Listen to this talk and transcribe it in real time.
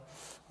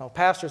Well,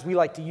 pastors, we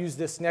like to use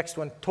this next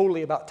one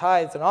totally about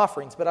tithes and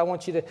offerings, but I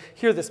want you to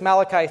hear this.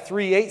 Malachi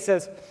 3:8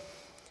 says,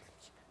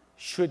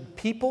 should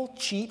people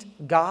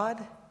cheat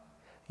God?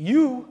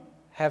 You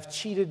have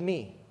cheated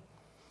me.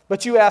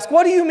 But you ask,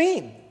 what do you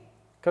mean?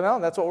 Come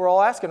on, that's what we're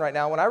all asking right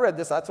now. When I read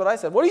this, that's what I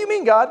said. What do you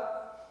mean, God?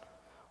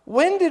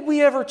 When did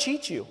we ever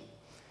cheat you?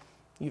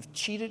 You've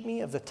cheated me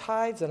of the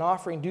tithes and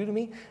offering due to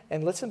me.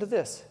 And listen to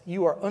this.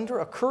 You are under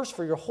a curse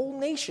for your whole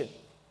nation.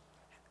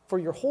 For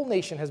your whole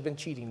nation has been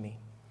cheating me.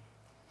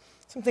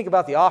 Some think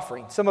about the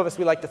offering. Some of us,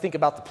 we like to think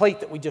about the plate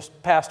that we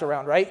just passed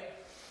around, right?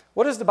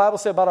 What does the Bible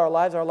say about our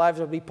lives? Our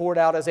lives will be poured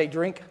out as a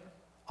drink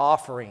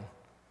offering.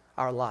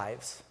 Our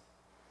lives.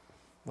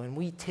 When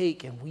we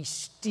take and we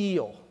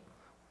steal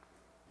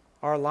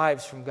our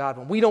lives from God,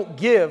 when we don't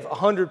give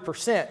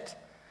 100%,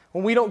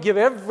 when we don't give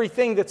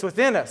everything that's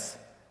within us,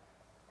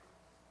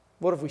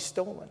 what have we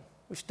stolen?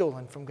 We've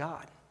stolen from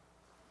God.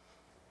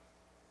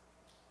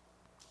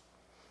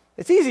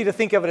 It's easy to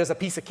think of it as a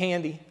piece of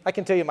candy. I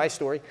can tell you my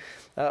story.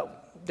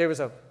 There was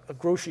a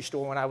grocery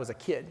store when I was a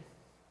kid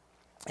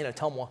in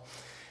Ottumwa.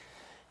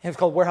 And it was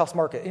called Warehouse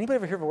Market. Anybody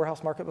ever heard of a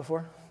Warehouse Market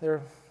before?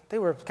 They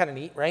were kind of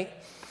neat, right?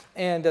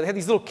 And they had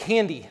these little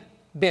candy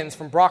bins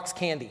from Brock's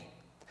Candy.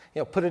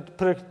 You know, put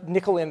a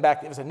nickel in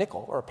back. It was a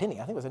nickel or a penny. I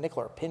think it was a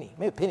nickel or a penny.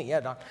 Maybe a penny, yeah,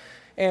 Don.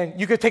 And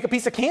you could take a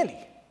piece of candy,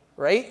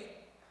 right?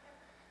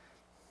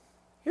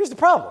 Here's the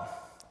problem.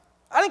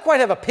 I didn't quite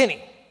have a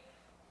penny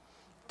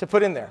to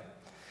put in there.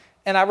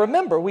 And I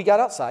remember we got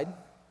outside,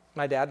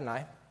 my dad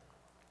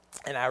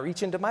and I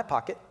reach into my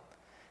pocket,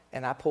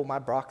 and I pull my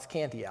Brock's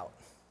Candy out.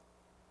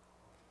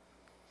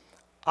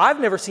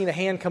 I've never seen a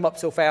hand come up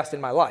so fast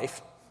in my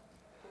life.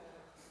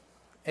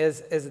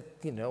 As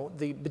you know,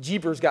 the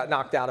bejeebers got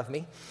knocked out of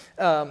me.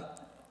 And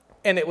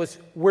it was,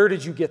 where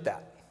did you get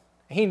that?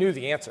 He knew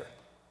the answer.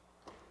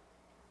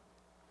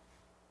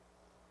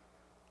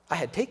 I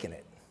had taken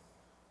it.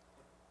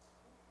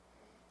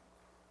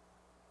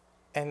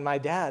 And my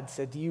dad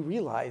said, do you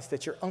realize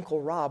that your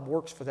Uncle Rob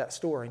works for that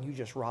store and you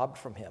just robbed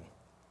from him?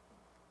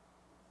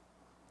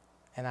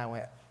 And I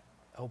went,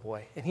 oh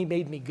boy. And he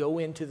made me go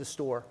into the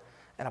store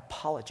and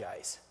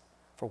apologize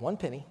for 1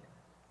 penny.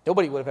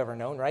 Nobody would have ever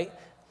known, right?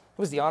 It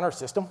was the honor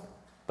system,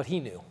 but he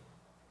knew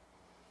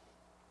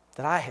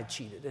that I had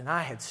cheated and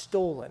I had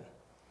stolen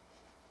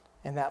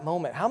in that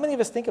moment. How many of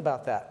us think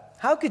about that?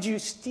 How could you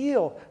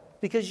steal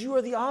because you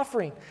are the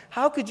offering?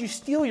 How could you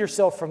steal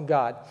yourself from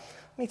God?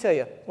 Let me tell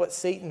you what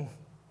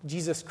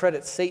Jesus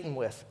credits Satan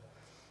with.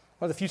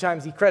 One of the few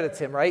times he credits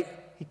him, right?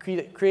 He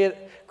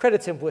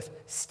credits him with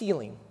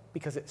stealing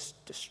because it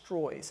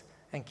destroys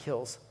and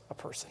kills a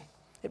person.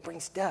 It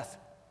brings death.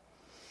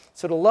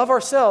 So to love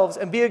ourselves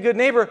and be a good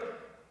neighbor,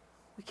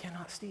 we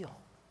cannot steal.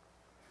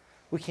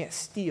 We can't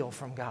steal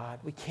from God.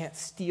 We can't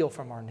steal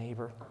from our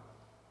neighbor.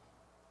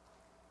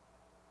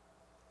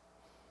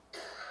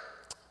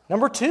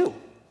 Number 2,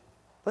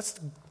 let's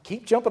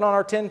keep jumping on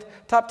our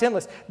top 10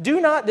 list.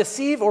 Do not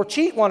deceive or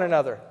cheat one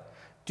another.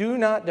 Do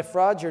not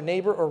defraud your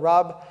neighbor or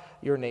rob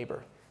your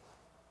neighbor.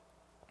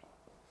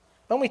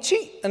 When we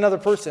cheat another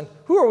person,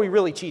 who are we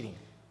really cheating?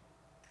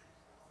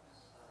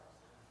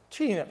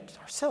 Cheating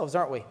ourselves,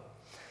 aren't we?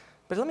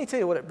 But let me tell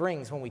you what it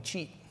brings when we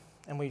cheat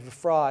and we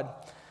defraud.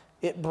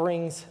 It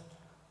brings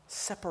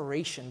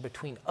separation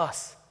between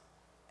us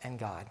and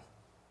God.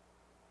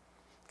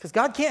 Because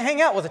God can't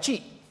hang out with a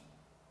cheat.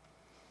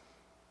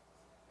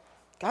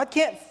 God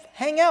can't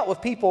hang out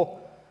with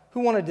people who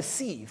want to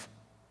deceive.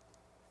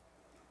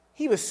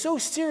 He was so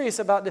serious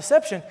about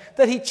deception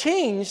that he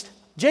changed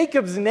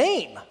Jacob's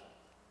name.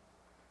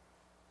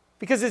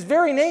 Because his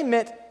very name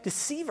meant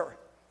deceiver.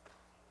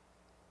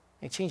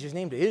 He changed his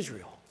name to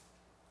Israel.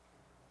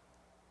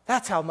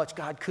 That's how much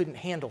God couldn't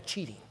handle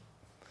cheating.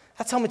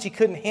 That's how much he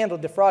couldn't handle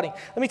defrauding.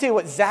 Let me tell you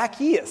what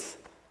Zacchaeus,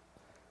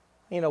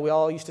 we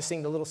all used to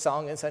sing the little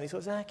song in Sunday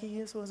school,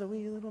 Zacchaeus was a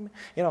wee little man,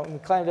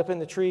 and climbed up in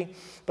the tree.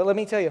 But let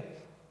me tell you,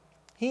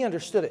 he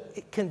understood it.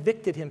 It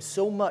convicted him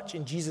so much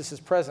in Jesus'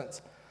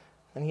 presence.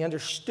 And he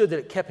understood that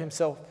it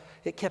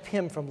kept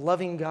him from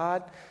loving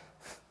God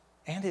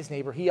and his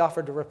neighbor. He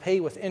offered to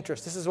repay with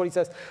interest. This is what he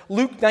says.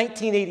 Luke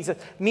 19:8, he says,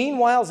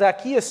 meanwhile,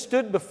 Zacchaeus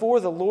stood before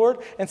the Lord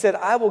and said,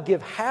 I will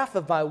give half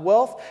of my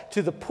wealth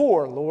to the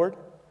poor, Lord.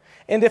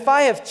 And if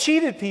I have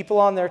cheated people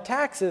on their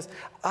taxes,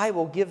 I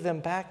will give them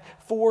back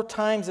 4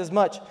 times as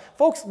much.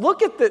 Folks,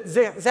 look at that.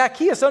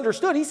 Zacchaeus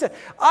understood. He said,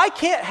 I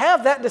can't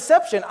have that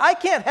deception. I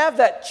can't have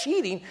that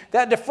cheating,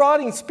 that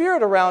defrauding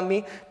spirit around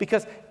me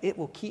because it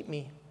will keep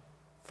me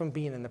from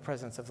being in the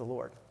presence of the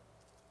Lord.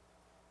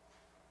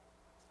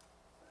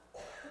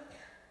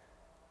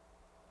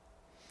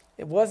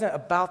 It wasn't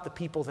about the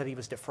people that he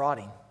was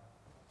defrauding.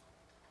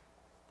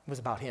 It was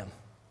about him.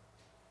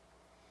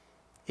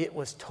 It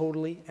was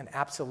totally and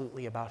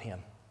absolutely about him.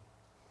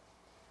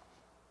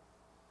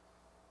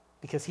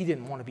 Because he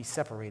didn't want to be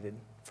separated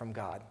from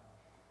God.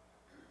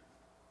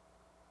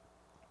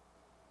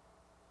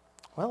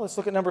 Well, let's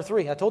look at number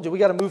 3. I told you we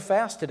got to move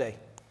fast today.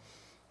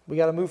 We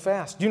got to move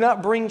fast. Do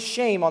not bring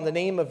shame on the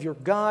name of your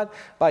God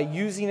by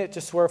using it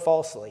to swear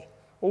falsely.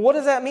 Well, what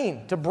does that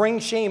mean? To bring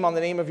shame on the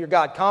name of your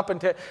God.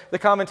 The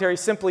commentary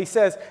simply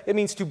says it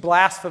means to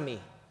blaspheme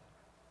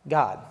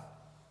God.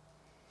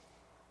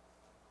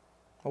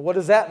 Well, what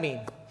does that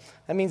mean?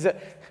 That means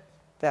that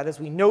as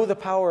we know the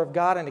power of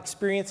God and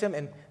experience Him,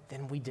 and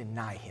then we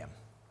deny Him.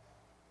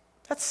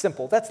 That's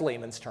simple. That's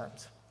layman's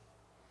terms.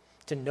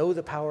 To know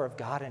the power of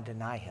God and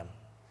deny Him.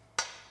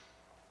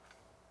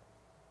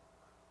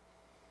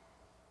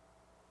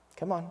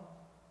 Come on.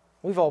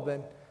 We've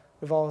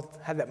all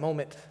had that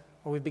moment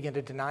where we begin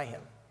to deny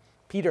Him.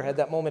 Peter had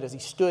that moment as he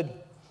stood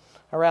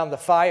around the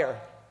fire.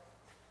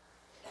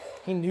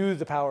 He knew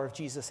the power of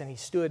Jesus, and he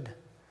stood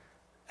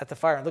at the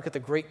fire, and look at the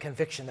great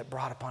conviction that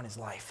brought upon his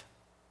life.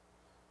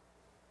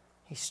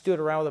 He stood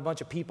around with a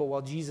bunch of people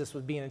while Jesus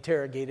was being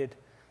interrogated,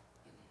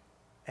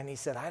 and he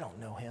said, I don't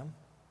know Him.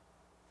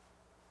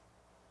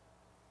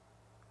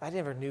 I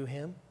never knew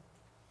Him.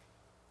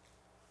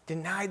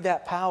 Denied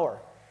that power.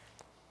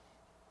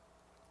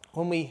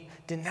 When we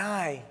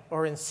deny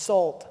or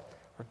insult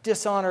or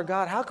dishonor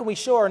God, how can we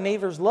show our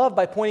neighbors love?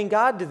 By pointing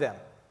God to them.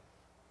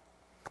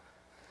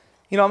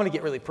 I'm going to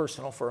get really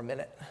personal for a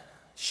minute.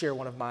 Share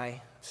one of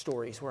my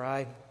stories where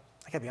I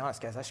got to be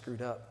honest, guys, I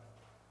screwed up.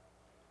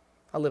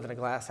 I live in a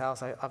glass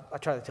house. I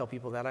try to tell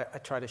people that. I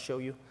try to show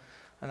you,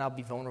 and I'll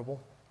be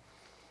vulnerable.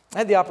 I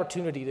had the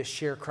opportunity to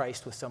share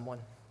Christ with someone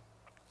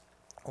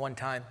one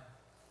time.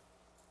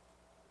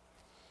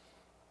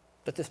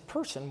 But this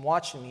person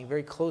watching me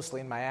very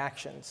closely in my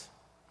actions.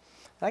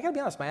 And I got to be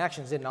honest, my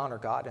actions didn't honor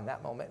God in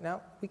that moment.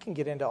 Now, we can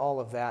get into all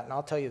of that, and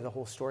I'll tell you the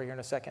whole story here in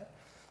a second.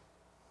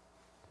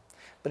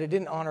 But it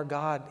didn't honor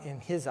God in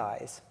His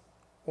eyes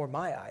or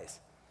my eyes.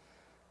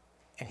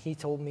 And He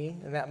told me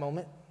in that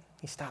moment,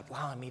 He stopped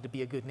allowing me to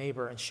be a good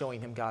neighbor and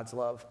showing Him God's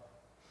love.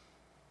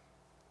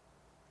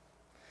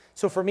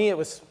 So for me, it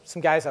was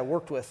some guys I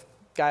worked with.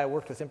 Guy I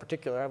worked with in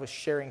particular, I was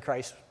sharing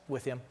Christ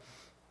with him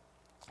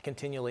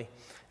continually.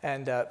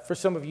 And for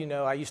some of you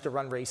know, I used to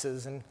run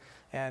races, and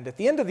at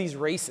the end of these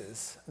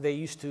races, they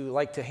used to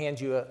like to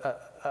hand you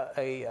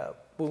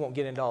we won't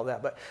get into all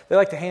that, but they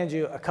like to hand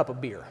you a cup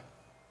of beer.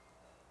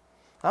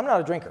 I'm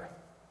not a drinker.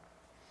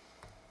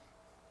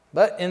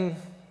 But in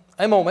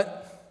a moment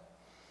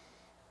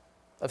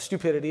of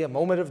stupidity, a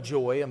moment of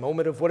joy, a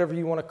moment of whatever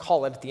you want to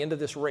call it at the end of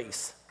this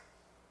race,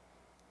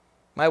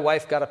 my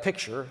wife got a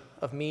picture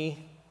of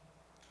me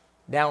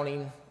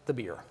downing the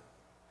beer.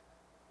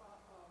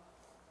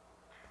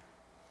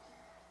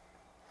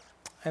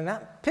 And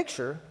that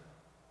picture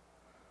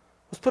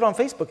was put on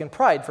Facebook in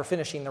pride for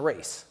finishing the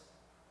race.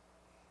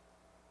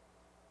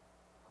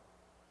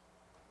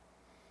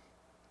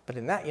 But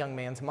in that young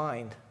man's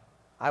mind,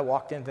 I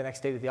walked in the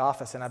next day to the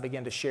office and I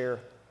began to share,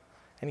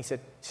 and he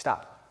said,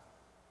 stop.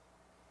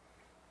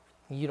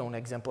 You don't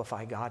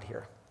exemplify God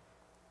here.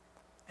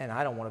 And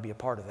I don't want to be a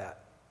part of that.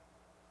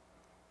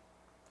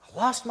 I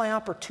lost my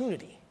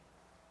opportunity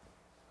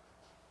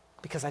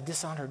because I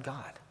dishonored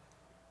God.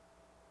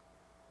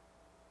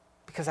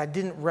 Because I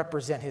didn't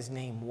represent His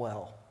name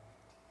well.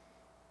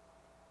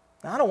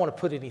 Now, I don't want to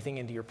put anything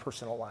into your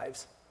personal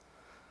lives.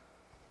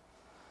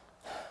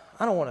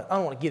 I don't want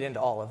to get into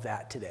all of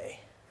that today.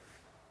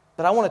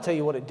 But I want to tell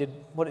you what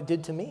it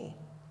did to me.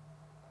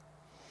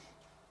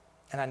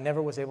 And I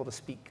never was able to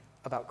speak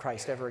about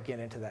Christ ever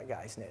again into that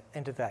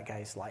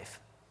guy's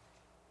life.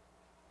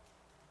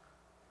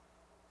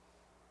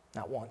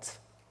 Not once.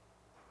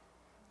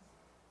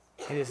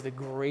 It is the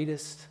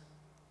greatest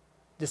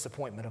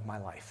disappointment of my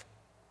life.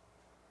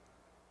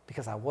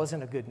 Because I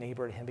wasn't a good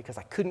neighbor to him, because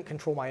I couldn't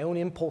control my own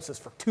impulses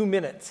for 2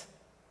 minutes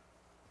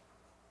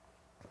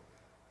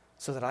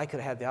so that I could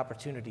have had the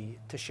opportunity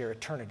to share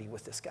eternity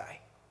with this guy.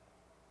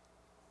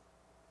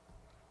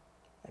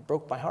 It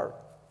broke my heart.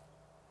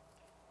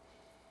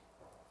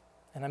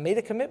 And I made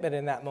a commitment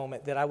in that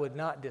moment that I would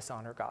not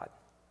dishonor God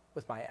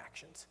with my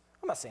actions.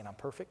 I'm not saying I'm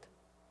perfect.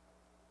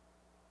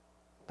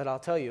 But I'll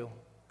tell you,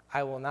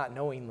 I will not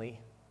knowingly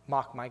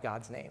mock my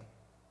God's name.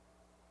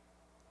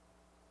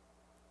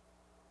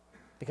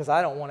 Because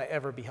I don't want to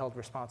ever be held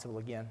responsible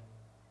again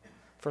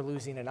for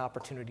losing an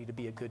opportunity to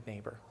be a good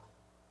neighbor.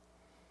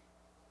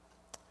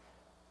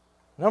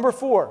 Number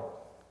 4,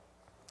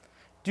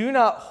 do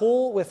not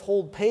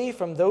withhold pay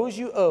from those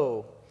you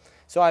owe.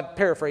 So I'm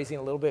paraphrasing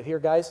a little bit here,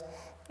 guys.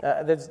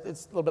 It's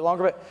a little bit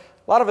longer, but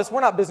a lot of us,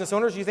 we're not business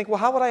owners. You think, well,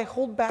 how would I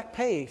hold back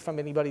pay from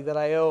anybody that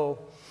I owe?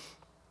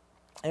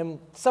 And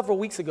several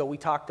weeks ago, we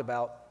talked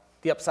about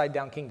the Upside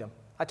Down Kingdom.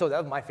 I told you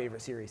that was my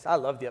favorite series. I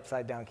love the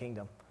Upside Down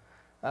Kingdom.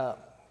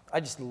 I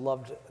just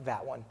loved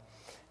that one.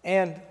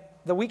 And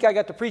the week I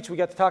got to preach, we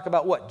got to talk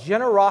about what?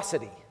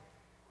 Generosity.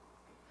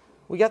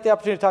 We got the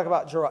opportunity to talk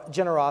about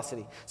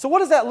generosity. So what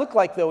does that look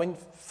like, though,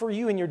 for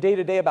you in your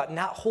day-to-day about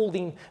not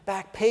holding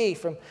back pay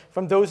from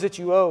those that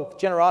you owe?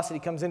 Generosity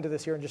comes into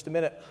this here in just a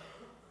minute.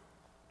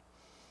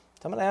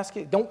 So I'm going to ask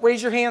you, don't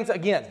raise your hands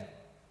again.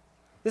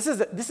 This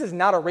is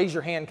not a raise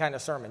your hand kind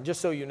of sermon,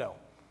 just so you know.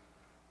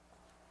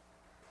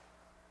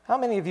 How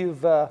many of you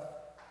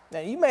now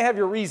you may have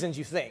your reasons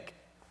you think,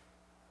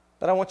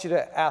 but I want you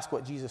to ask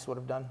what Jesus would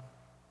have done.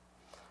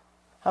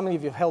 How many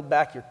of you have held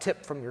back your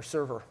tip from your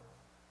server?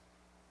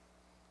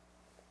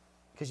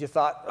 because you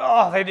thought,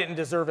 oh, they didn't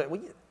deserve it. Well,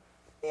 let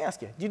me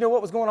ask you, do you know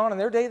what was going on in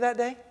their day that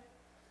day?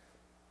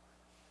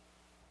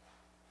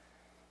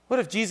 What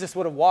if Jesus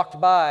would have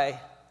walked by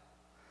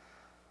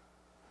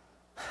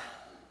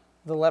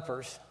the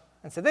lepers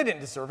and said, they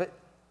didn't deserve it.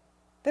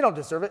 They don't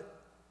deserve it.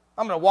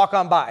 I'm going to walk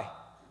on by.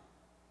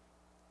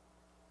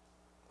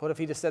 What if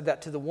he just said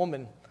that to the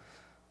woman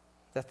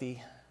that the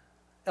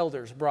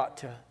elders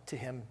brought to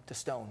him to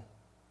stone?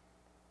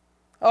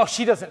 Oh,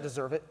 she doesn't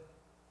deserve it.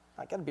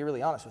 I got to be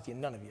really honest with you,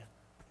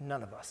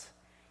 none of us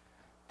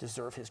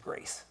deserve his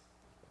grace.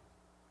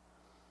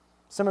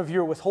 Some of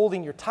you are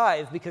withholding your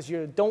tithe because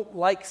you don't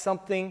like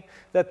something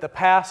that the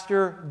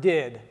pastor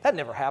did. That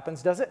never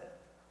happens, does it?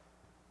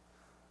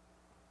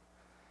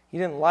 You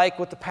didn't like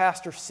what the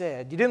pastor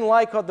said. You didn't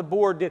like what the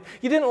board did.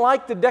 You didn't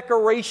like the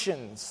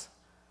decorations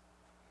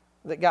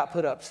that got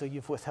put up, so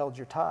you've withheld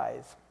your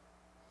tithe.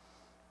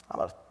 I'm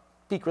going to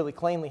speak really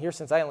plainly here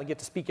since I only get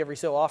to speak every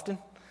so often,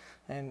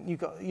 and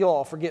you'll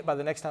all forget by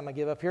the next time I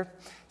give up here.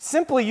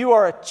 Simply, you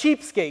are a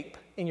cheapskate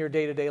in your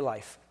day-to-day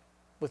life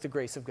with the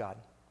grace of God.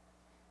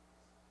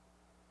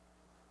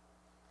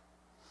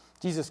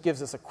 Jesus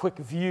gives us a quick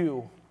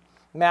view.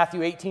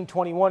 Matthew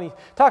 18:21, he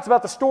talks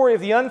about the story of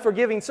the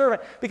unforgiving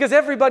servant. Because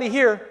everybody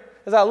here,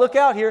 as I look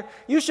out here,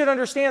 you should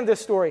understand this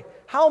story.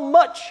 How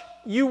much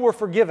you were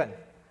forgiven.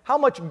 How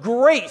much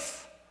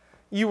grace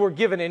you were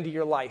given into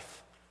your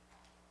life.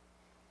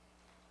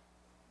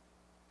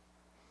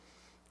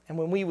 And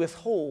when we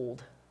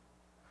withhold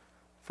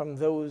from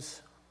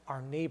those,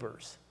 our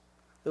neighbors,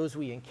 those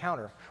we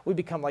encounter, we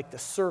become like the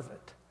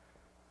servant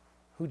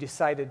who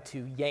decided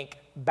to yank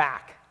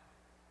back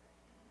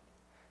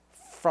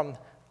from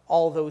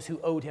all those who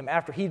owed him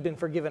after he'd been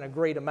forgiven a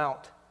great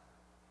amount.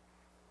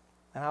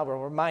 And I will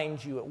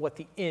remind you at what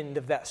the end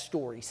of that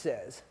story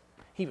says.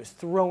 He was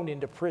thrown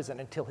into prison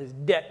until his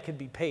debt could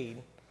be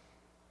paid.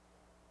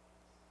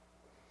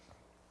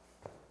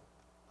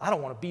 I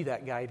don't want to be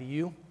that guy to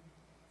you.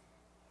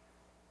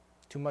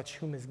 Too much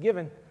whom is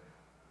given,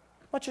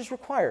 much is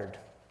required.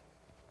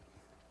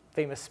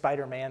 Famous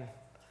Spider-Man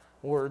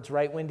words,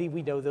 right, Wendy?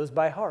 We know those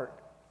by heart.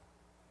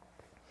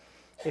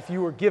 If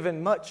you were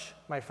given much,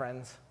 my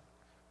friends,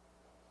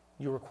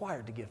 you're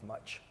required to give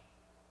much.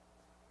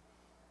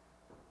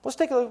 Let's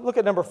take a look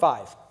at number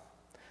 5.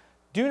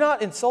 Do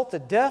not insult the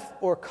deaf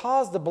or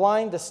cause the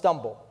blind to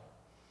stumble.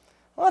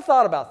 Well, I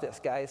thought about this,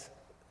 guys.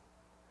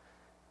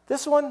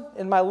 This one,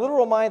 in my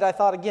literal mind, I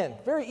thought again,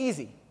 very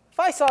easy. If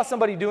I saw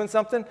somebody doing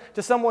something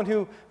to someone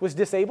who was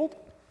disabled,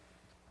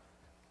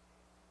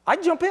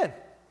 I'd jump in,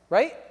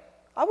 right?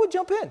 I would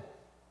jump in.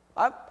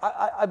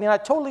 I mean, I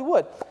totally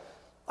would.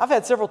 I've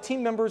had several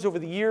team members over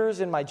the years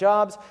in my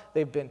jobs,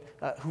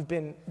 who've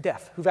been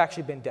deaf, who've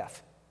actually been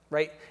deaf,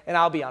 right? And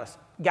I'll be honest,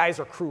 guys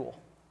are cruel.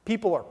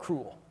 People are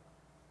cruel.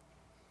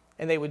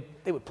 And they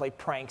would play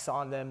pranks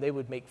on them. They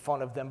would make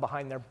fun of them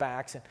behind their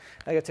backs. And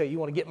I got to tell you, you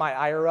want to get my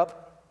ire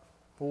up?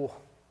 Oh,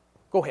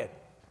 go ahead.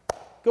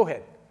 Go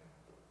ahead.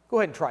 Go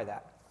ahead and try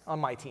that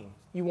on my team.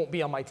 You won't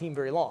be on my team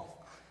very long,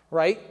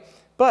 right?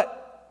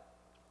 But,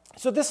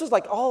 so this was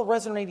like all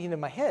resonating in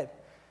my head.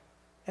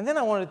 And then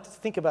I wanted to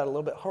think about it a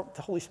little bit.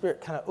 The Holy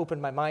Spirit kind of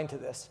opened my mind to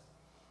this.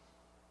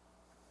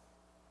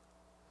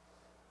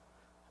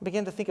 I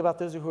began to think about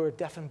those who are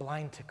deaf and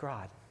blind to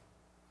God.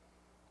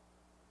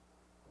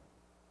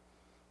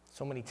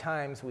 So many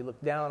times we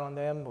look down on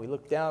them,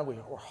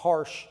 we're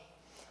harsh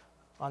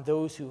on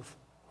those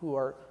who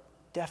are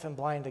deaf and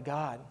blind to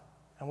God.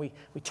 And we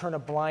turn a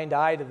blind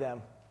eye to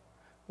them.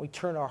 We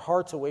turn our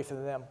hearts away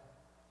from them.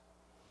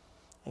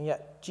 And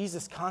yet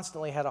Jesus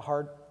constantly had a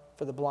heart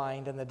for the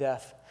blind and the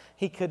deaf.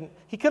 He could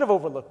have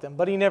overlooked them,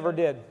 but he never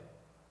did.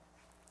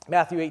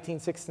 Matthew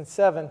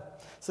 18:6-7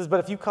 says, "But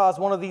if you cause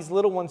one of these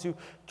little ones who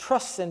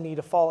trusts in me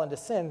to fall into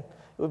sin,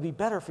 it would be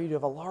better for you to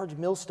have a large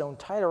millstone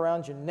tied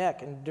around your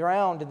neck and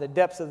drowned in the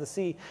depths of the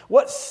sea.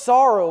 What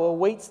sorrow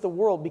awaits the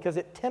world because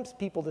it tempts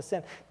people to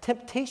sin.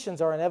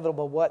 Temptations are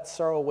inevitable. What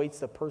sorrow awaits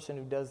the person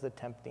who does the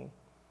tempting?"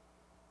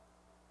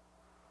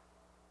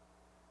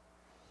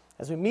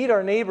 As we meet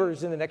our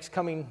neighbors in the next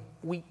coming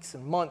weeks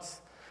and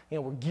months,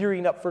 we're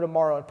gearing up for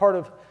tomorrow. And part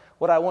of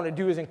what I want to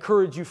do is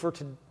encourage you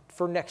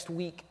for next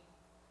week.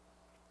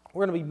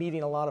 We're going to be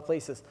meeting a lot of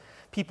places,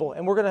 people,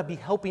 and we're going to be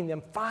helping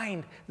them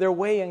find their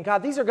way in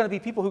God. These are going to be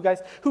people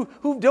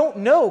who don't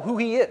know who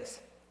he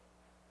is.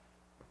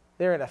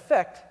 They're in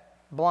effect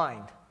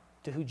blind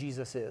to who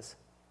Jesus is.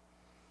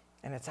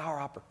 And it's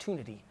our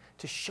opportunity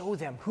to show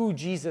them who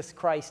Jesus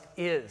Christ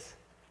is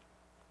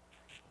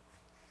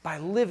by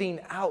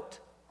living out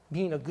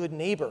being a good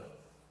neighbor.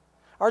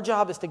 Our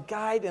job is to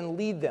guide and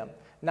lead them,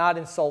 not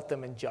insult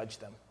them and judge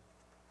them.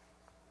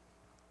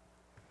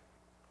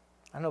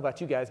 I don't know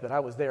about you guys, but I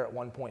was there at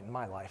one point in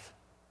my life.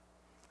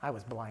 I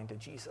was blind to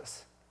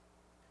Jesus.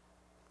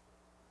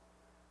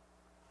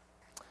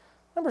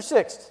 Number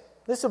 6,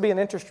 this will be an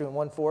interesting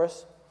one for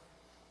us.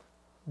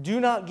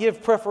 Do not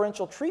give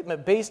preferential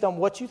treatment based on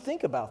what you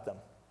think about them.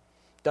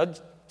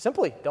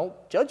 Simply, don't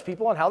judge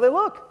people on how they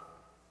look.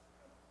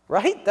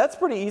 Right? That's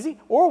pretty easy.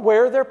 Or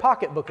where their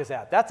pocketbook is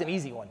at. That's an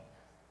easy one.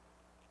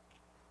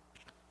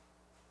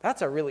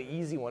 That's a really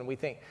easy one, we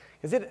think.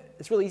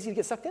 It's really easy to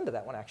get sucked into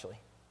that one, actually.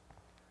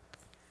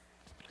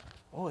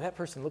 Oh, that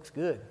person looks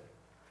good.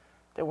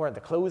 They're wearing the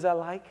clothes I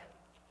like.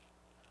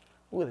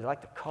 Oh, they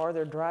like the car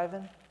they're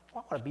driving.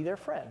 Well, I want to be their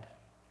friend.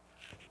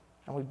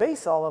 And we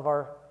base all of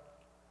our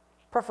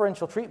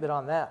preferential treatment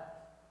on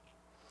that.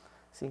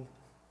 See,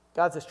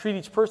 God says, treat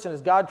each person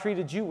as God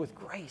treated you, with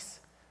grace.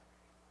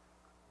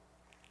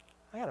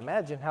 I got to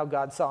imagine how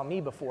God saw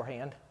me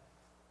beforehand.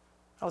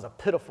 I was a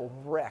pitiful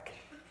wreck.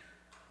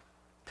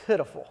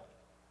 Pitiful.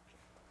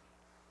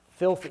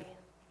 Filthy.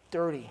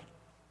 Dirty.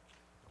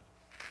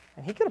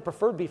 And he could have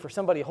preferred me for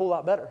somebody a whole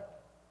lot better.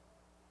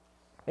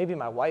 Maybe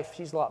my wife,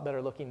 she's a lot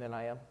better looking than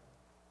I am.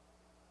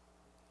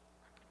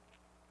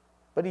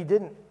 But he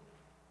didn't.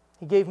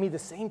 He gave me the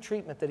same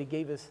treatment that he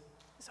gave his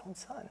own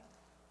son.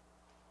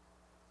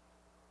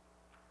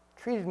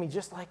 Treated me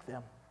just like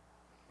them.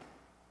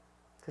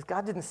 Because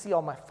God didn't see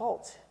all my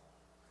faults.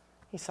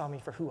 He saw me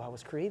for who I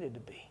was created to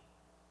be.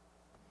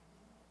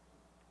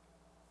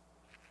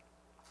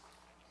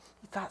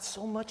 He thought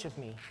so much of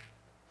me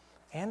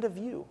and of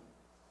you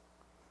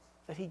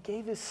that he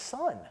gave his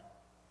son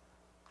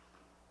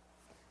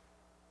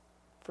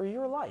for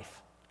your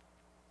life.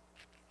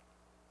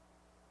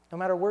 No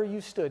matter where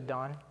you stood,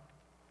 Don,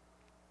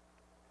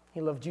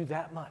 he loved you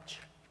that much.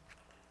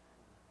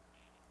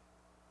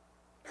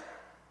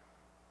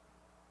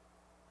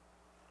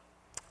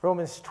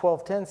 Romans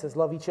 12:10 says,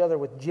 love each other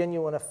with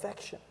genuine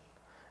affection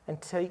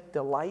and take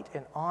delight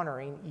in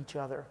honoring each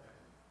other.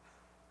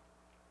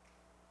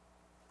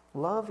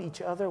 Love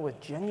each other with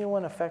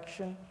genuine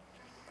affection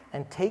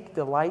and take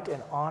delight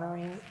in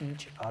honoring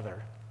each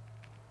other.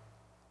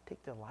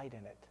 Take delight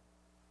in it.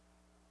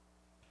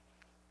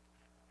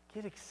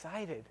 Get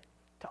excited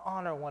to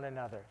honor one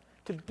another,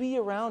 to be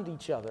around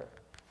each other.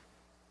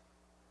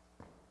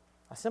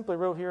 I simply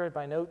wrote here in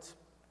my notes,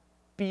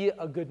 be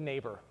a good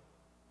neighbor.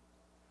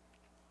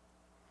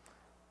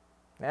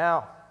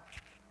 Now,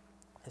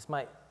 this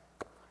might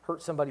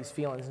hurt somebody's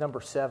feelings. Number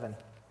 7,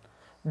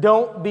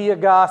 don't be a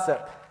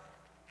gossip.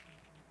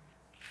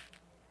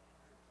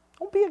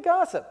 Don't be a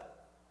gossip.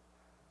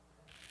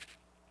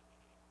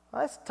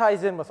 Now, this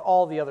ties in with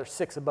all the other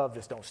 6 above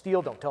this. Don't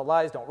steal, don't tell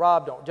lies, don't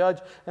rob, don't judge,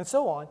 and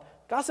so on.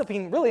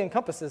 Gossiping really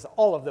encompasses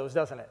all of those,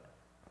 doesn't it?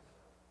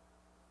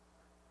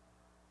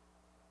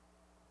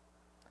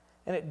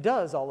 And it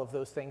does all of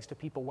those things to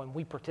people when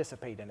we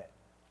participate in it.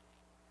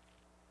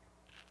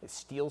 It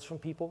steals from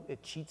people,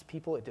 it cheats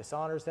people, it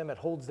dishonors them, it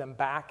holds them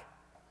back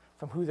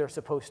from who they're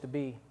supposed to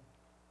be.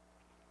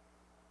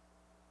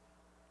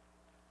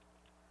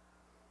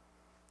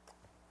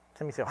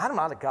 Some of you say, well, how am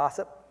I to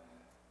gossip?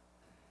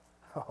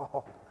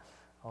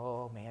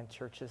 Oh man,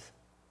 churches,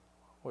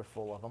 we're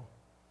full of them.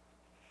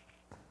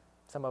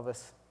 Some of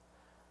us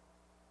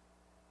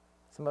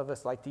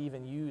like to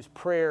even use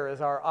prayer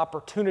as our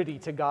opportunity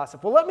to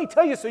gossip. Well, let me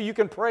tell you so you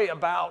can pray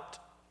about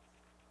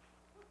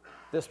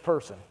this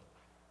person.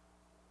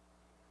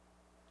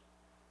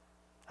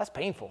 That's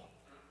painful.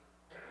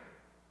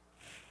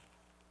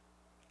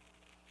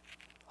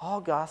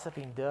 All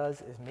gossiping does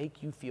is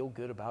make you feel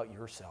good about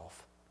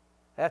yourself.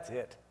 That's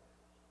it.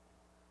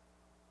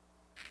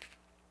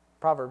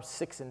 Proverbs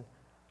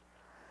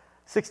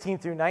 6:16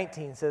 through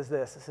 19 says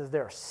this. It says,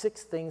 there are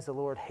 6 things the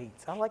Lord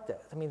hates. I like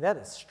that. I mean, that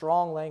is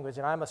strong language,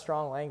 and I'm a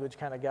strong language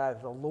kind of guy.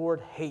 The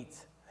Lord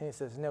hates. And he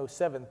says, no,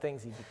 7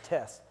 things he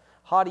detests.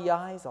 Haughty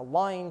eyes, a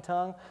lying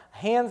tongue,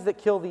 hands that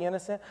kill the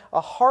innocent,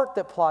 a heart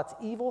that plots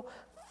evil,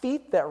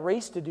 feet that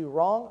race to do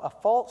wrong, a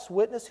false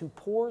witness who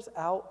pours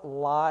out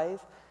lies,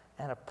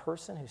 and a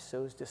person who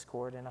sows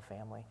discord in a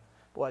family.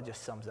 Boy, it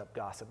just sums up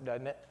gossip,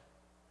 doesn't it?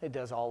 It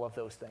does all of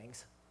those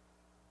things.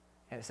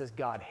 And it says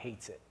God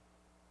hates it.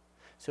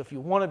 So if you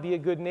want to be a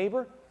good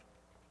neighbor,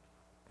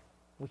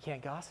 we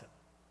can't gossip.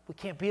 We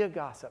can't be a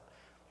gossip.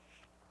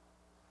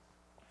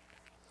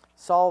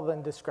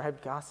 Solomon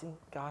described gossip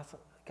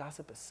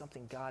as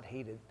something God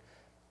hated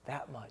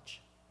that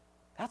much.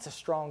 That's a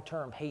strong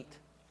term, hate.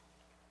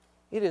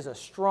 It is a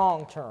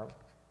strong term.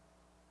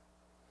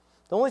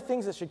 The only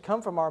things that should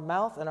come from our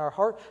mouth and our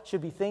heart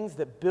should be things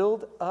that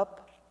build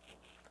up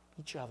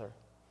each other.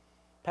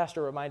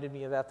 Pastor reminded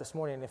me of that this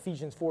morning in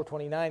Ephesians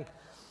 4:29.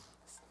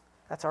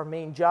 That's our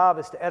main job,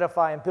 is to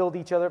edify and build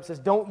each other. It says,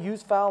 don't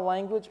use foul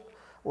language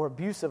or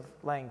abusive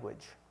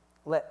language.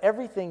 Let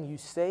everything you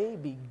say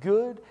be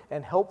good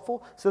and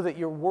helpful so that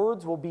your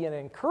words will be an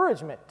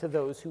encouragement to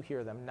those who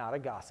hear them, not a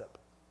gossip.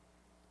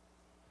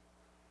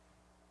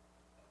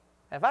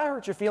 If I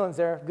hurt your feelings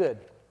there, good.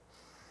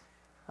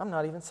 I'm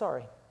not even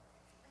sorry.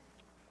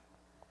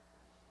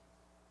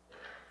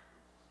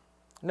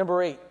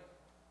 Number 8.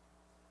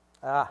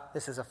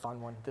 This is a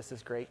fun one. This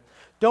is great.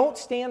 Don't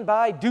stand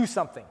by, do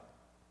something.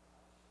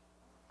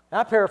 Now,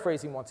 I'm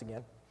paraphrasing once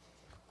again.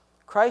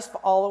 Christ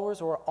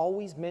followers are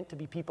always meant to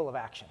be people of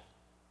action.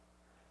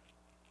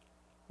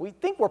 We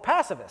think we're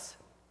pacifists.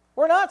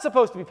 We're not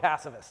supposed to be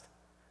pacifists.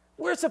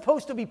 We're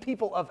supposed to be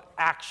people of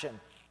action.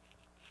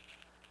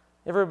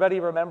 Everybody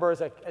remember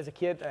as a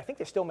kid, I think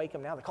they still make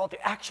them now, they call it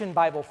the Action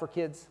Bible for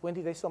kids.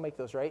 Wendy, they still make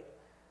those, right?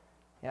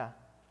 Yeah.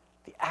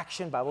 the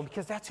action Bible,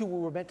 because that's who we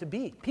were meant to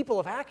be, people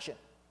of action.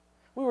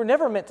 We were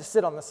never meant to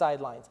sit on the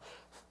sidelines.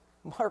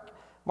 Mark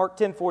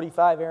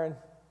 10:45,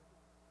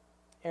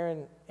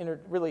 Aaron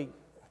really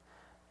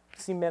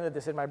cemented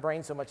this in my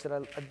brain so much that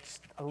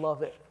I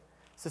love it.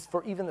 It says,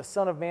 "For even the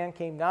Son of Man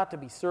came not to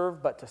be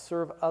served, but to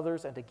serve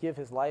others and to give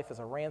his life as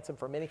a ransom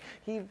for many."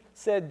 He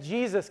said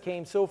Jesus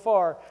came so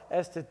far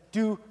as to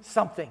do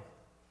something,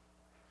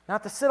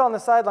 not to sit on the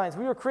sidelines.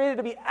 We were created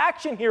to be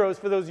action heroes,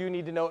 for those of you who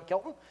need to know it,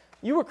 Kelton.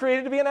 You were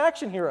created to be an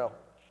action hero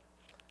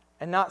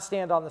and not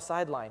stand on the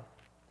sideline.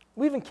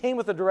 We even came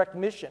with a direct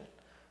mission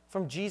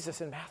from Jesus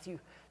in Matthew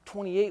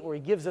 28, where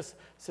he gives us,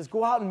 says,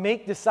 go out and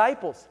make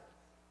disciples.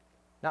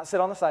 Not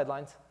sit on the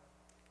sidelines.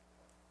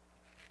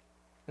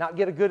 Not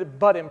get a good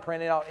butt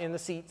imprint out in the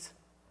seats.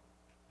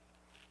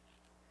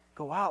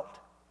 Go out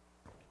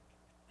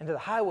into the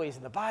highways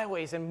and the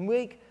byways and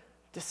make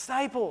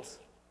disciples.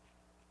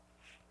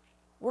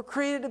 We're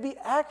created to be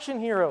action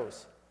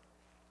heroes.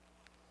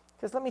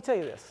 Because let me tell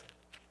you this.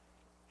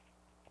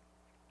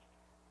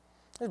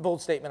 It's a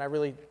bold statement. I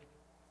really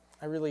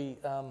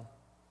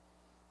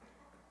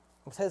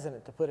was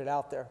hesitant to put it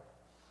out there.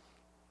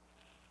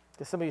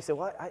 Because somebody said,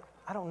 well,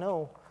 I don't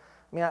know.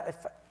 I mean,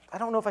 I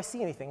don't know if I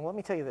see anything. Well, let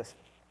me tell you this.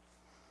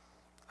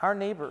 Our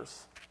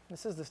neighbors,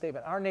 this is the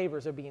statement, our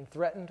neighbors are being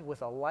threatened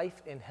with a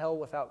life in hell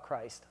without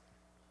Christ.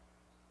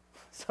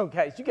 So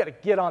guys, you got to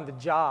get on the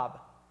job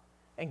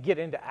and get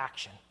into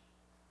action.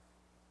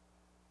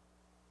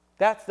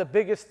 That's the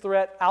biggest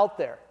threat out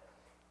there.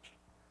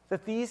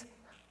 That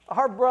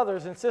our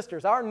brothers and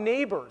sisters, our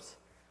neighbors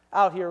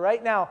out here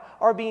right now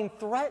are being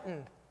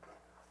threatened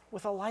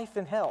with a life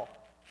in hell.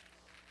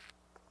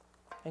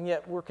 And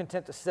yet we're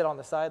content to sit on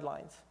the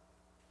sidelines.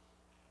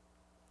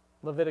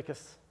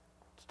 Leviticus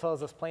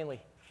tells us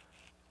plainly,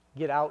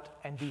 get out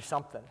and do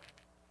something.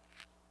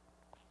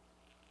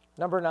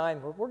 Number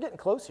 9, we're getting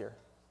close here.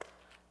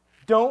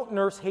 Don't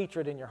nurse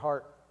hatred in your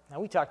heart. Now,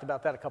 we talked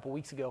about that a couple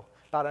weeks ago,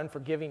 about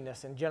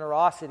unforgivingness and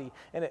generosity,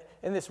 and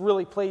this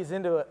really plays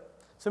into it.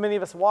 So many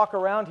of us walk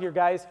around here,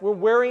 guys, we're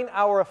wearing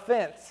our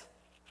offense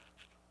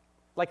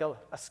like a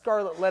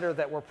scarlet letter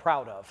that we're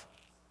proud of.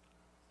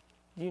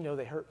 You know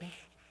they hurt me.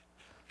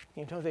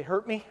 You know they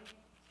hurt me.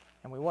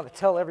 And we want to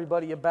tell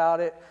everybody about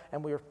it,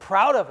 and we're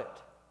proud of it.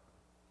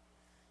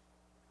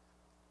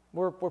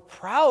 We're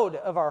proud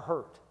of our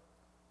hurt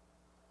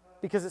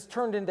because it's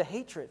turned into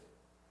hatred.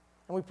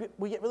 And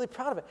we get really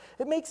proud of it.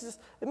 It makes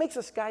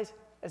us, guys,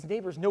 as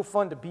neighbors, no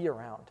fun to be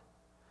around.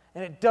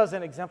 And it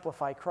doesn't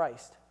exemplify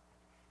Christ.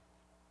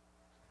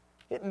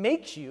 It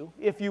makes you,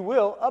 if you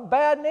will, a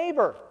bad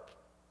neighbor.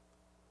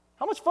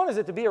 How much fun is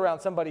it to be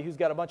around somebody who's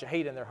got a bunch of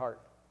hate in their heart?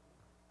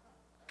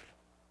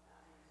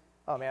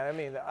 Oh, man, I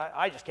mean,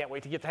 I just can't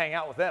wait to get to hang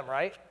out with them,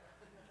 right?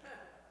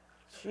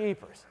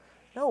 Jeepers.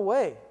 No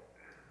way.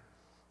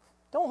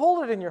 Don't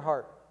hold it in your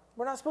heart.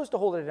 We're not supposed to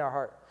hold it in our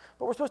heart.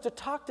 But we're supposed to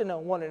talk to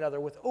one another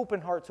with open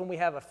hearts when we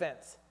have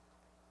offense.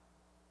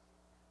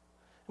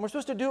 And we're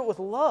supposed to do it with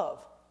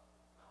love.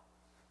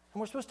 And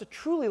we're supposed to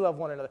truly love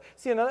one another.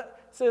 See, a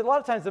lot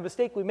of times the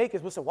mistake we make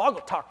is we'll say, well, I'll go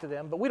talk to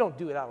them, but we don't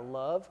do it out of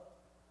love.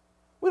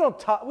 We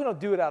don't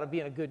do it out of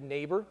being a good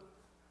neighbor.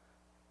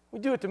 We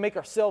do it to make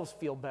ourselves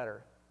feel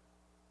better.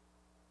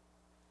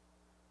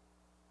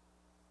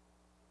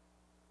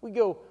 We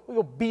go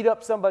beat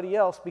up somebody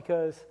else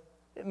because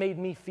it made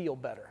me feel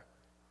better.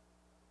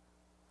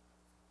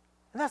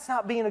 And that's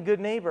not being a good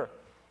neighbor.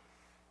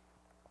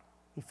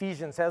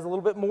 Ephesians has a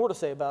little bit more to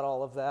say about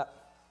all of that.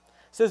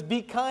 It says,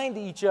 be kind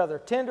to each other,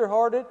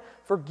 tenderhearted,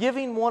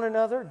 forgiving one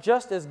another,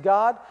 just as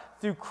God,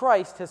 through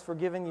Christ, has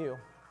forgiven you.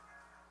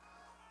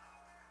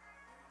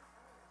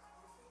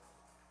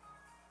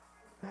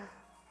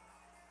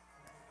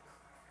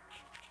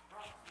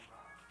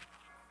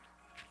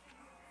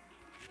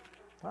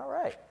 All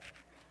right.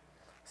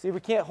 See, we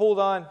can't hold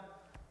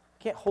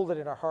it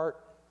in our heart.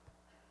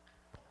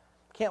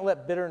 Can't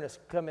let bitterness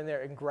come in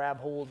there and grab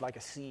hold like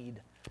a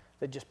seed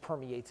that just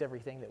permeates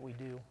everything that we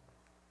do,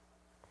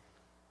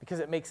 because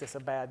it makes us a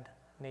bad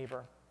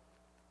neighbor.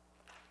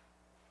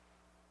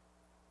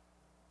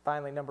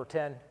 Finally, number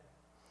 10,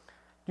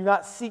 do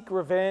not seek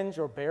revenge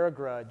or bear a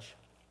grudge.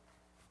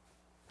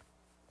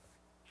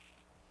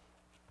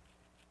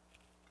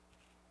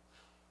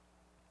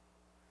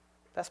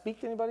 Did that speak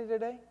to anybody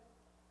today?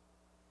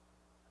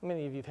 How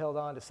many of you have held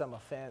on to some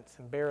offense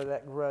and bear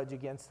that grudge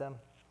against them?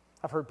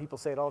 I've heard people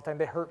say it all the time.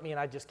 They hurt me and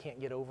I just can't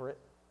get over it.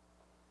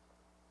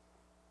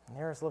 And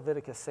there's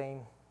Leviticus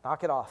saying,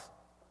 knock it off.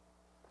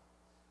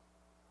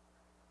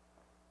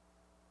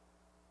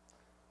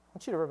 I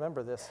want you to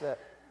remember this, that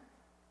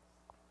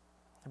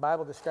the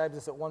Bible describes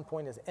us at one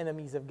point as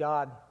enemies of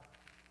God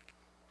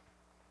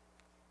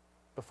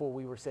before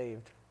we were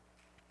saved.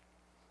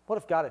 What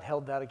if God had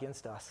held that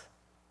against us?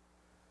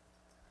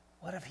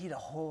 What if he'd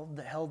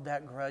held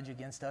that grudge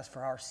against us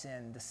for our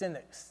sin, the sin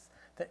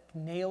that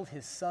nailed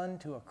his son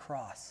to a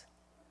cross?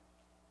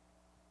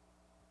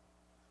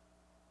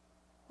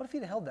 What if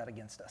he'd held that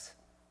against us?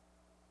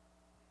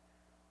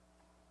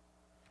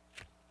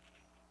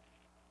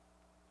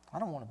 I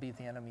don't want to be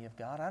the enemy of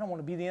God. I don't want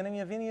to be the enemy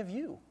of any of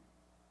you.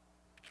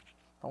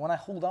 But when I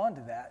hold on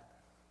to that,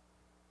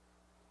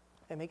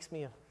 it makes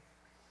me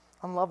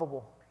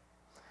unlovable.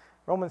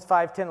 Romans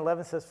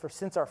 5:10-11 says, "For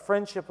since our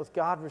friendship with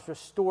God was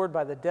restored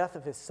by the death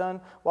of his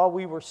Son, while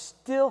we were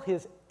still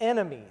his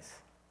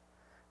enemies,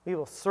 we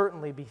will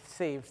certainly be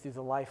saved through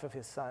the life of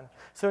his Son.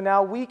 So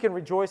now we can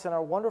rejoice in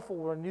our wonderful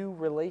renewed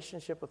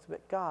relationship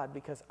with God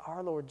because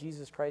our Lord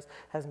Jesus Christ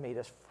has made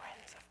us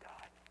friends of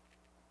God."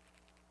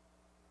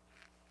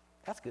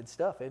 That's good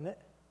stuff, isn't it?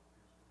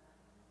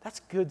 That's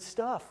good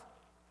stuff.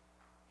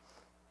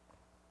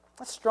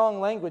 That's strong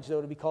language,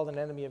 though, to be called an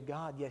enemy of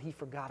God, yet he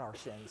forgot our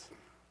sins.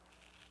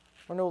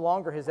 We're no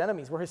longer his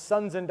enemies. We're his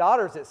sons and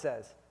daughters, it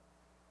says.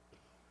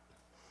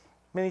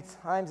 Many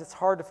times it's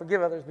hard to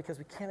forgive others because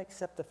we can't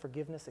accept the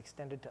forgiveness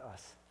extended to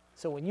us.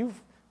 So when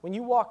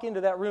you walk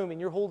into that room and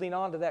you're holding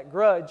on to that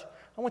grudge,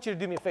 I want you to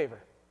do me a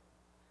favor.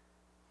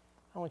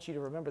 I want you to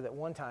remember that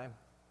one time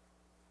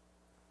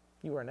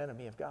you were an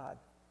enemy of God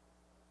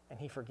and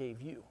he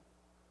forgave you.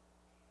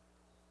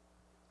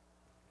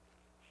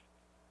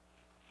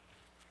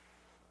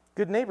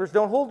 Good neighbors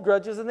don't hold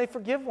grudges and they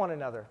forgive one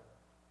another,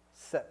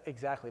 set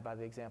exactly by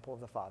the example of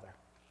the Father.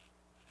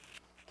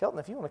 Kelton,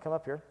 if you want to come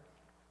up here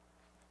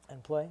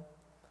and play.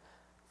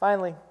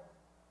 Finally,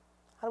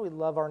 how do we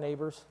love our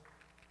neighbors?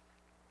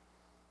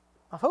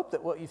 I hope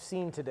that what you've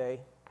seen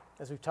today,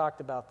 as we've talked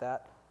about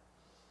that,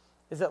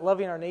 is that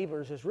loving our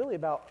neighbors is really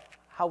about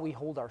how we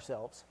hold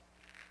ourselves,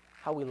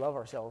 how we love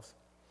ourselves.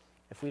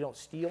 If we don't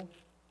steal,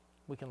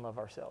 we can love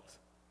ourselves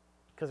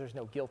because there's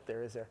no guilt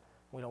there, is there?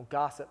 We don't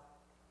gossip,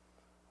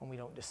 when we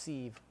don't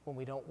deceive, when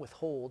we don't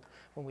withhold,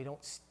 when we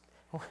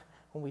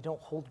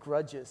don't hold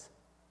grudges.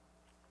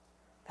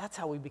 That's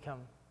how we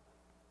become,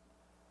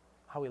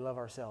 how we love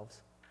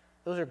ourselves.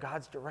 Those are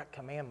God's direct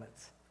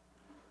commandments.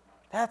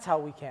 That's how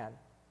we can,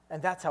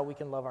 and that's how we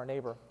can love our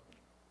neighbor.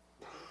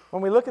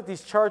 When we look at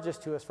these charges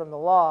to us from the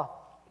law,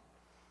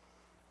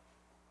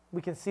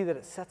 we can see that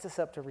it sets us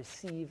up to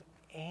receive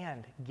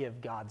and give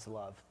God's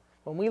love.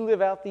 When we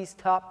live out these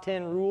top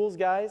 10 rules,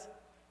 guys,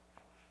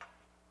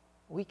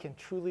 we can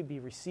truly be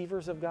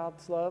receivers of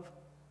God's love,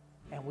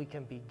 and we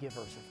can be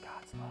givers of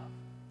God's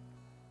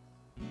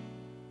love.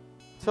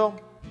 So,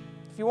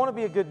 if you want to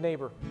be a good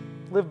neighbor,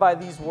 live by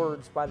these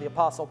words by the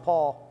Apostle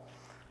Paul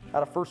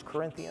out of 1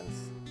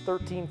 Corinthians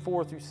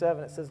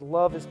 13:4-7. It says,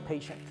 "Love is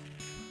patient.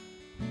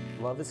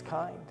 Love is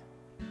kind.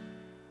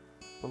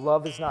 The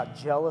love is not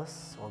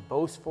jealous or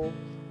boastful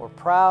or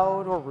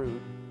proud or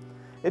rude.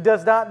 It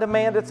does not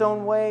demand its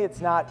own way.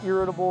 It's not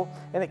irritable,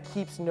 and it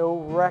keeps no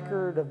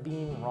record of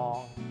being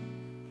wrong.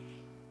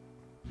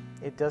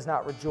 It does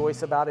not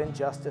rejoice about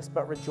injustice,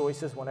 but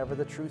rejoices whenever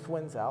the truth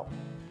wins out.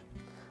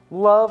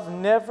 Love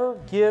never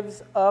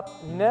gives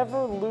up,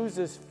 never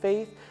loses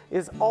faith,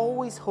 is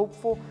always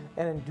hopeful,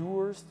 and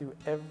endures through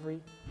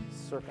every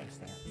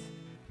circumstance."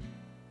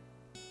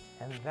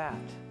 And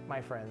that,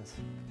 my friends,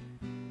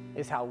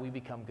 is how we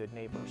become good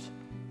neighbors.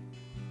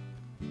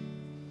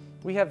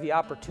 We have the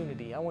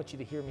opportunity. I want you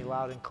to hear me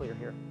loud and clear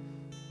here.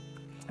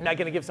 I'm not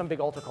going to give some big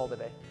altar call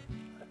today.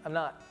 I'm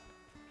not.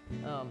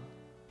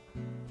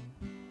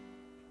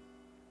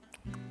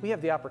 We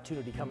have the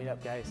opportunity coming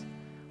up, guys,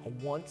 a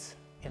once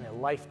in a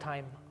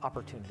lifetime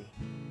opportunity.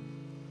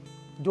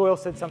 Doyle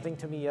said something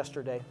to me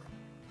yesterday.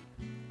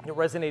 It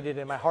resonated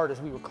in my heart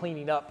as we were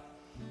cleaning up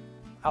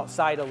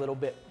outside a little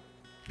bit.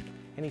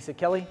 And he said,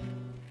 "Kelly,"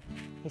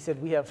 he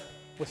said, "we have,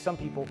 with some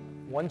people,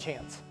 one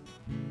chance.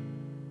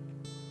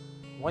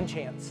 One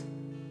chance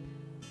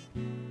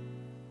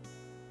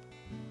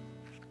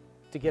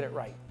to get it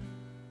right.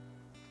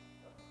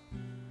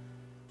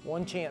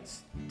 One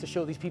chance to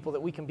show these people that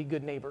we can be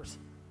good neighbors.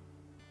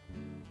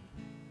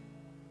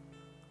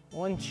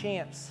 One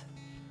chance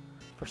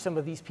for some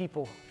of these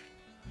people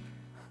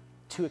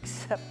to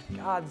accept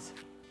God's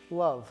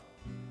love.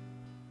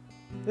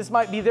 This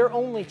might be their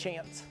only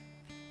chance.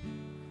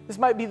 This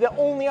might be the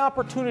only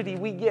opportunity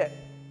we get.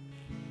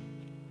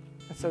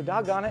 And so,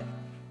 doggone it,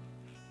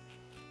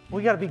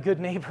 we got to be good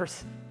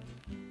neighbors.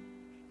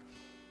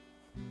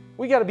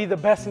 We got to be the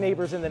best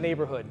neighbors in the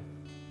neighborhood.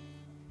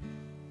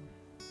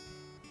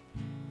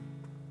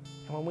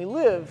 And when we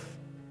live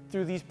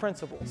through these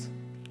principles,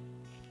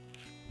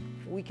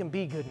 we can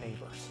be good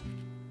neighbors.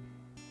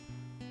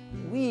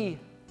 We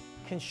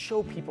can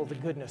show people the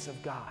goodness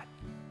of God.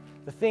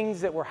 The things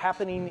that were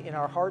happening in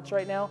our hearts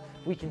right now,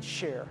 we can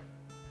share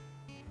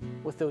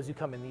with those who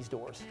come in these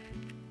doors.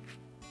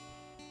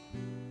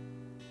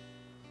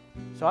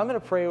 So I'm going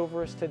to pray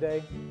over us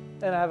today,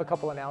 and I have a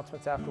couple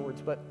announcements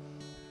afterwards, but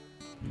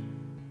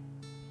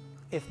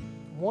if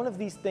one of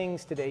these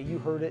things today, you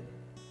heard it,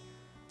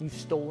 you've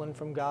stolen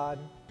from God,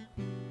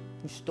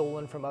 you've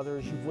stolen from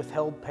others, you've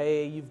withheld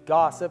pay, you've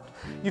gossiped,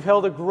 you've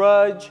held a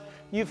grudge,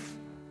 you've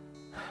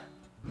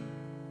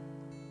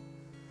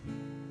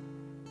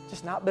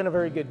just not been a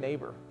very good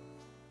neighbor.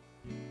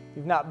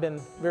 You've not been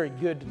very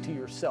good to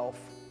yourself.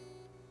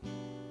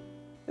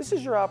 This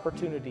is your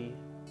opportunity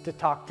to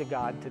talk to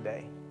God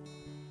today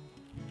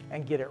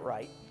and get it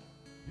right.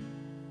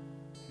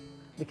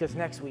 because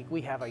next week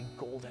we have a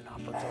golden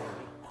opportunity.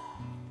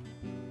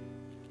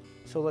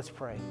 So let's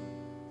pray.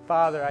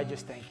 Father, I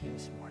just thank you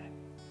this morning.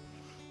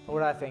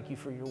 Lord, I thank you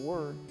for your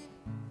word.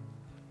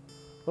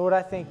 Lord,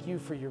 I thank you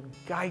for your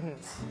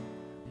guidance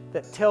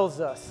that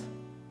tells us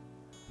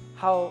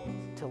how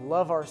to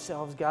love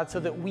ourselves, God, so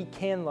that we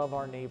can love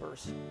our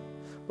neighbors.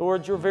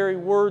 Lord, your very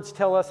words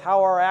tell us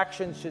how our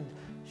actions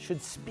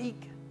should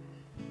speak.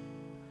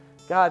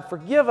 God,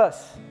 forgive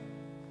us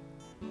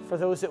for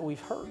those that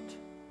we've hurt.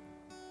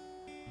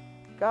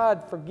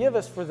 God, forgive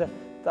us for the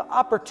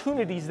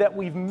opportunities that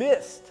we've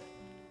missed.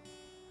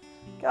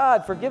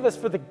 God, forgive us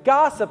for the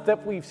gossip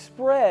that we've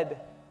spread,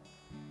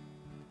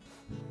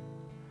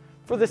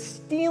 for the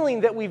stealing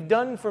that we've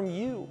done from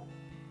you,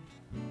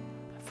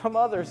 from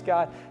others,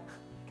 God.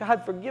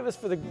 God, forgive us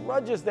for the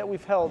grudges that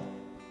we've held.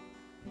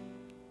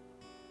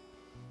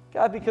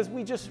 God, because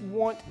we just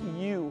want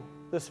you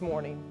this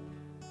morning.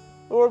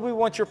 Lord, we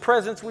want your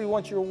presence. We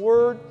want your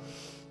word.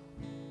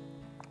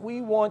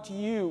 We want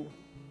you,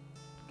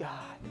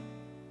 God.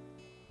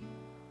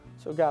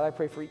 So, God, I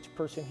pray for each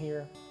person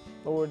here,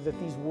 Lord, that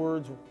these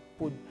words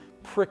would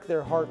prick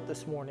their heart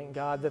this morning,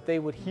 God, that they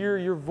would hear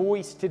your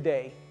voice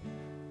today.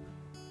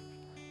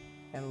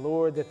 And,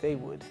 Lord, that they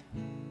would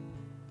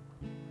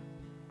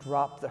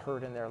drop the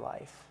hurt in their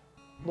life.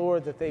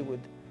 Lord, that they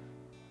would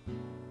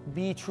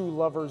be true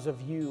lovers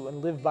of you and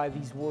live by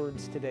these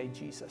words today,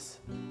 Jesus.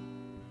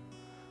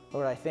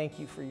 Lord, I thank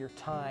you for your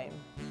time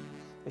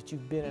that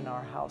you've been in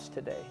our house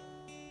today.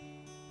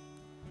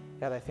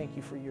 God, I thank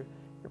you for your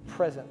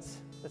presence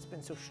that's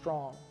been so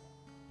strong.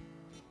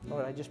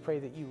 Lord, I just pray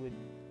that you would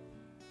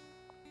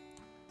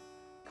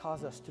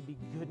cause us to be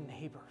good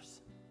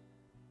neighbors.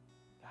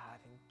 God,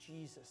 in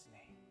Jesus'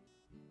 name,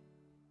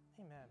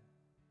 amen.